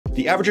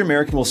The average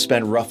American will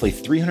spend roughly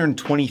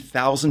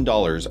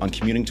 $320,000 on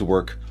commuting to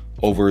work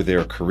over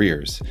their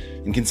careers.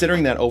 And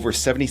considering that over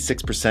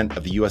 76%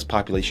 of the US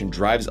population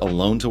drives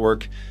alone to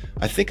work,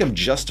 I think I'm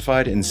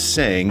justified in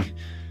saying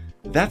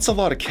that's a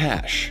lot of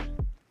cash.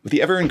 With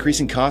the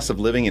ever-increasing costs of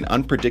living and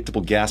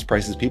unpredictable gas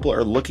prices, people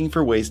are looking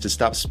for ways to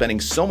stop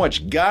spending so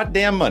much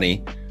goddamn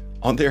money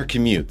on their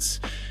commutes.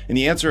 And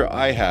the answer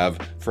I have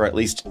for at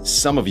least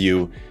some of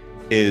you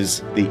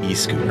is the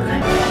e-scooter.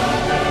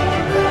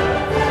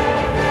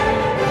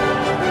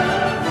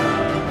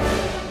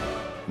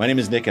 My name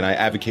is Nick and I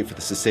advocate for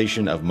the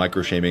cessation of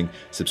microshaming.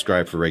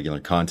 Subscribe for regular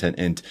content.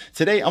 And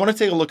today I want to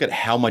take a look at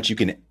how much you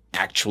can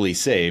actually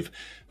save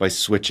by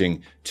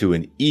switching to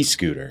an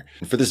e-scooter.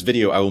 And for this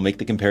video, I will make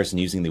the comparison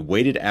using the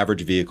weighted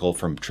average vehicle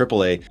from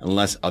AAA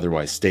unless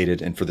otherwise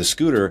stated. And for the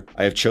scooter,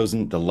 I have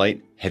chosen the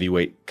light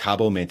heavyweight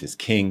Cabo Mantis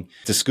King.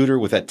 It's a scooter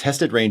with a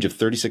tested range of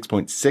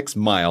 36.6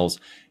 miles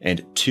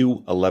and two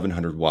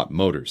 1100 watt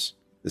motors.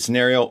 The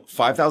scenario,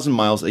 5,000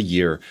 miles a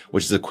year,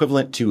 which is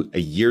equivalent to a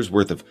year's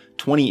worth of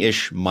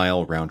 20-ish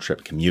mile round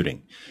trip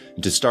commuting.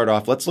 And to start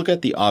off, let's look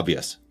at the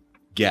obvious.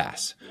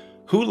 Gas.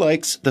 Who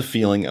likes the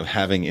feeling of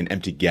having an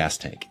empty gas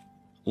tank?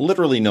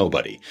 Literally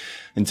nobody.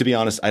 And to be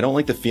honest, I don't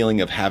like the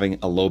feeling of having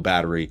a low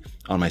battery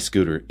on my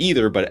scooter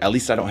either, but at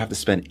least I don't have to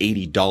spend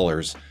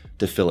 $80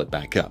 to fill it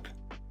back up.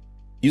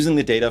 Using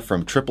the data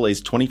from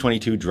AAA's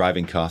 2022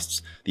 driving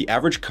costs, the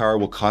average car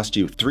will cost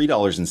you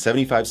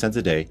 $3.75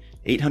 a day,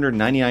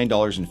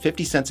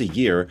 $899.50 a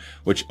year,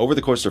 which over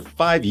the course of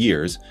 5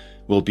 years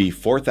will be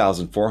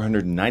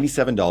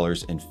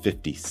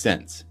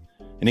 $4,497.50.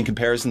 And in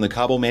comparison, the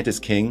Cabo Mantis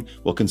King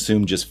will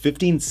consume just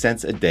 15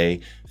 cents a day,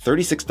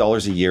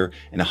 $36 a year,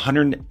 and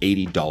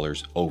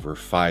 $180 over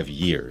 5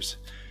 years.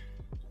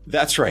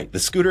 That's right, the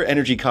scooter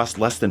energy costs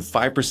less than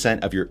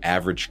 5% of your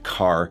average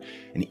car,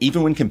 and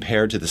even when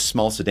compared to the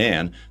small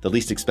sedan, the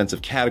least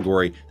expensive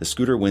category, the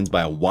scooter wins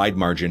by a wide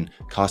margin,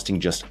 costing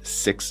just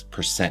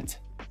 6%.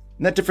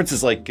 And that difference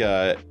is like,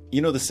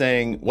 you know the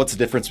saying, what's the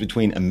difference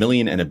between a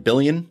million and a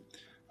billion?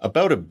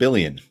 About a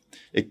billion.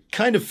 It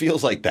kind of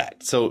feels like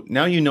that. So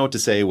now you know what to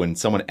say when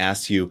someone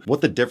asks you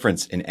what the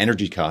difference in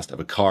energy cost of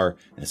a car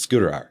and a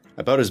scooter are.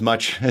 About as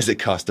much as it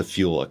costs to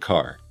fuel a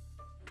car.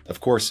 Of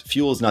course,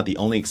 fuel is not the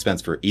only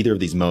expense for either of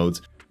these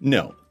modes.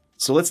 No.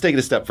 So let's take it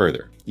a step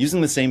further.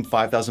 Using the same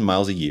 5,000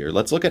 miles a year,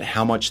 let's look at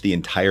how much the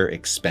entire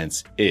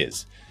expense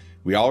is.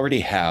 We already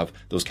have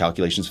those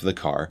calculations for the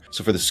car.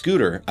 So for the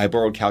scooter, I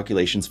borrowed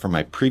calculations from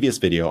my previous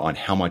video on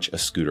how much a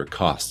scooter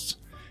costs.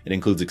 It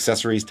includes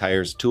accessories,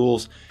 tires,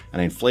 tools,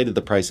 and I inflated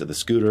the price of the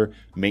scooter,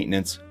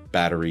 maintenance,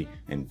 battery,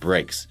 and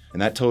brakes.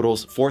 And that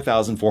totals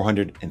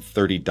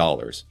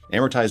 $4,430.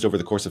 Amortized over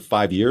the course of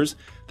 5 years,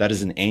 that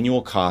is an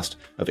annual cost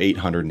of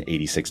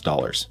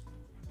 $886.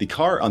 The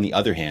car, on the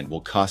other hand,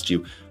 will cost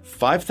you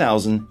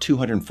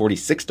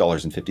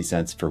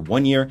 $5,246.50 for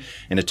 1 year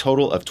and a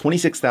total of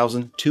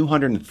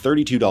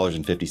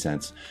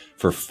 $26,232.50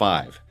 for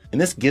 5.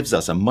 And this gives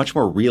us a much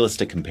more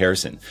realistic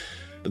comparison.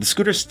 But the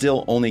scooter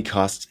still only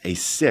costs a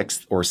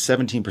sixth or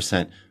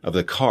 17% of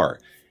the car.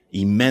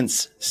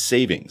 Immense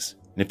savings.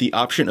 And if the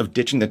option of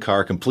ditching the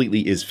car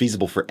completely is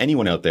feasible for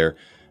anyone out there,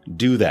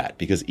 do that,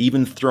 because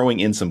even throwing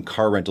in some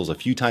car rentals a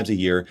few times a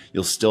year,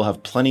 you'll still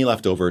have plenty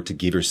left over to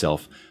give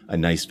yourself a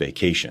nice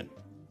vacation.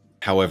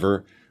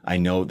 However, I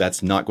know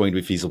that's not going to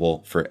be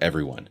feasible for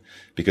everyone,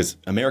 because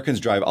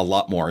Americans drive a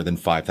lot more than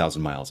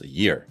 5,000 miles a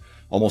year,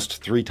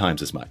 almost 3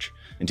 times as much.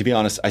 And to be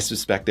honest, I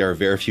suspect there are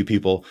very few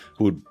people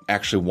who would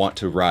actually want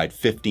to ride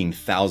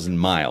 15,000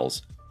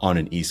 miles on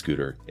an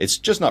e-scooter. It's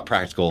just not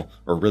practical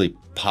or really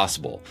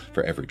possible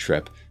for every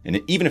trip.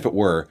 And even if it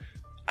were,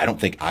 I don't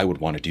think I would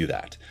want to do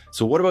that.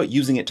 So what about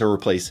using it to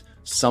replace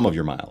some of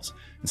your miles?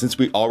 And since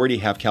we already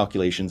have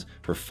calculations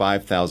for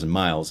 5,000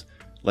 miles,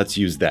 let's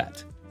use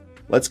that.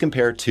 Let's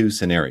compare 2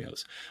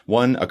 scenarios.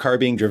 1, a car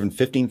being driven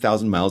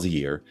 15,000 miles a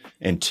year,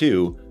 and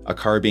 2, a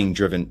car being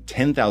driven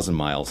 10,000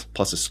 miles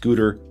plus a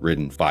scooter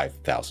ridden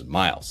 5,000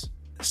 miles.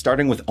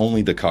 Starting with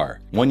only the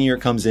car, 1 year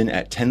comes in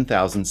at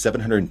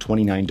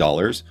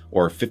 $10,729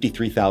 or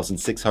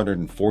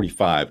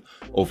 $53,645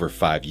 over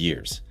 5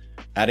 years.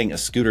 Adding a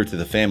scooter to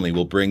the family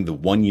will bring the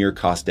 1 year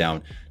cost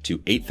down to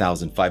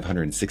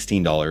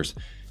 $8,516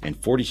 and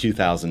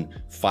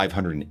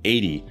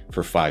 $42,580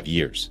 for 5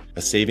 years,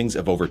 a savings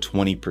of over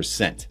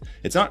 20%.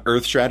 It's not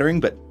earth-shattering,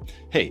 but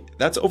hey,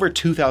 that's over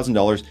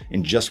 $2,000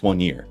 in just 1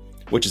 year,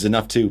 which is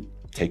enough to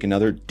take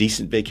another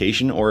decent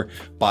vacation or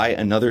buy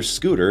another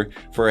scooter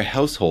for a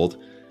household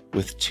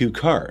with 2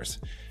 cars.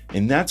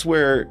 And that's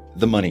where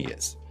the money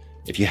is.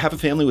 If you have a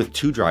family with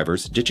 2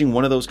 drivers, ditching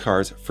one of those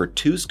cars for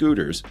 2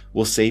 scooters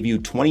will save you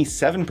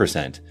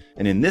 27%.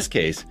 And in this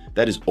case,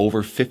 that is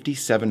over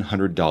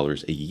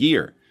 $5,700 a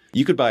year.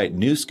 You could buy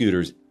new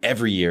scooters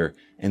every year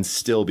and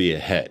still be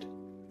ahead.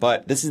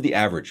 But this is the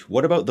average.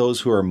 What about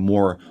those who are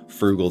more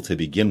frugal to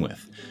begin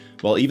with?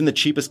 Well, even the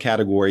cheapest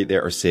category,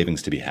 there are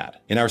savings to be had.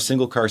 In our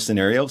single car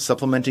scenario,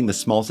 supplementing the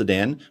small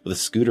sedan with a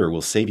scooter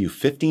will save you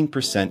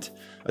 15%,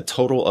 a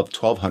total of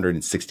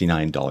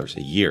 $1,269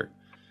 a year.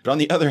 But on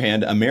the other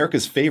hand,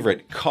 America's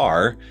favorite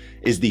car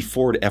is the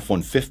Ford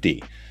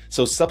F-150.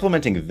 So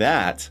supplementing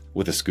that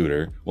with a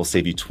scooter will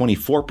save you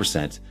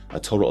 24%, a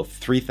total of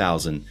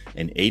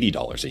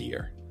 $3,080 a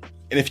year.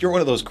 And if you're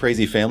one of those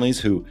crazy families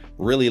who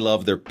really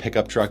love their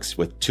pickup trucks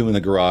with 2 in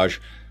the garage,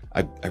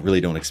 I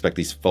really don't expect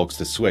these folks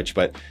to switch,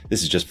 but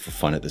this is just for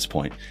fun at this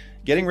point.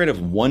 Getting rid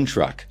of one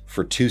truck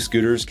for 2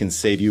 scooters can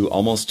save you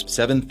almost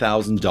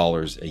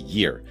 $7,000 a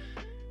year.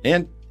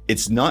 And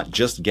it's not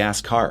just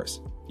gas cars.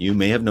 You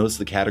may have noticed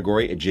the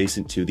category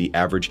adjacent to the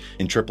average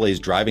in AAA's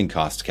driving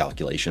cost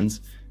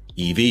calculations,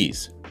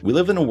 EVs. We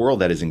live in a world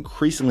that is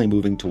increasingly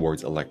moving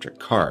towards electric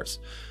cars.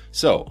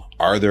 So,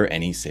 are there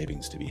any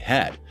savings to be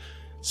had?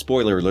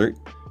 Spoiler alert,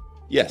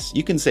 yes,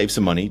 you can save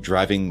some money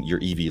driving your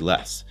EV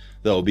less.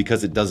 Though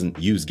because it doesn't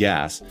use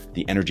gas,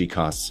 the energy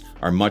costs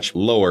are much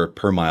lower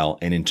per mile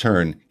and in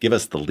turn give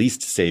us the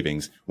least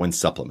savings when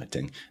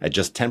supplementing at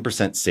just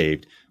 10%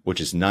 saved,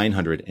 which is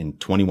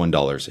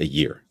 $921 a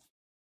year.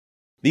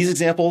 These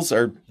examples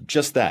are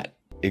just that,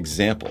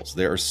 examples.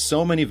 There are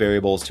so many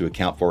variables to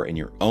account for in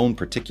your own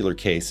particular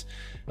case: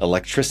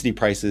 electricity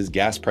prices,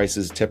 gas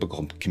prices,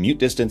 typical commute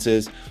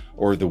distances,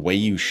 or the way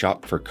you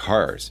shop for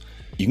cars.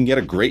 You can get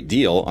a great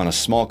deal on a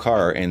small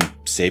car and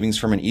savings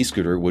from an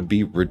e-scooter would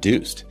be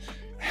reduced.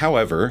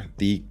 However,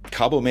 the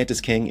Cabo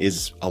Mantis King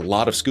is a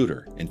lot of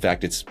scooter. In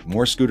fact, it's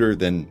more scooter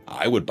than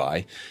I would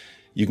buy.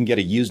 You can get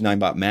a used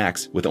 9-bot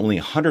Max with only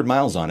 100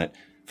 miles on it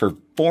for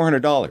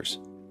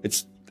 $400.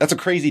 That's a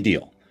crazy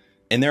deal.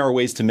 And there are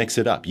ways to mix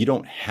it up. You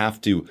don't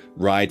have to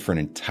ride for an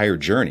entire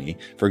journey.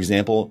 For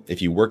example,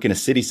 if you work in a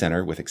city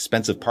center with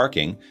expensive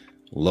parking,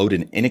 load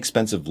an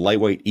inexpensive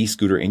lightweight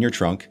e-scooter in your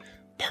trunk,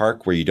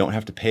 park where you don't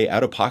have to pay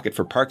out of pocket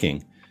for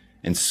parking,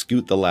 and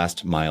scoot the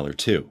last mile or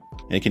two.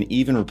 And it can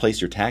even replace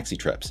your taxi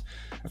trips.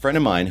 A friend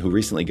of mine who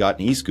recently got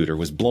an e-scooter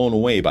was blown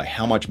away by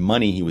how much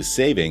money he was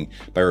saving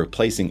by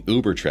replacing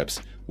Uber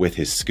trips with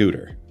his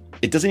scooter.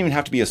 It doesn't even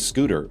have to be a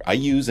scooter. I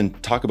use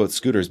and talk about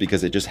scooters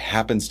because it just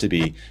happens to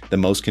be the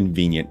most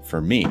convenient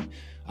for me.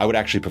 I would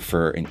actually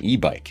prefer an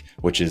e-bike,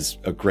 which is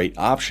a great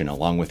option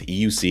along with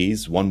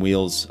EUCs,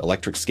 one-wheels,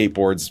 electric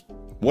skateboards,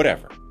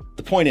 whatever.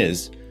 The point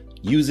is,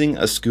 using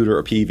a scooter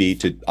or PV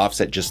to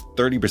offset just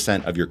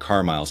 30% of your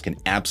car miles can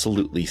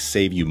absolutely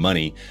save you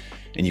money,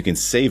 and you can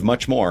save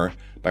much more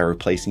by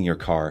replacing your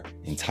car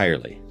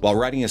entirely. While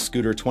riding a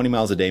scooter 20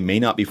 miles a day may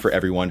not be for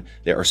everyone,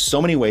 there are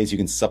so many ways you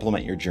can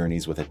supplement your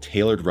journeys with a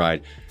tailored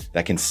ride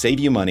that can save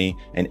you money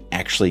and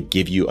actually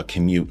give you a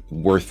commute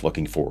worth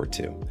looking forward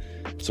to.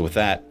 So with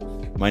that,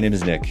 my name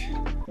is Nick.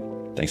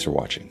 Thanks for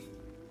watching.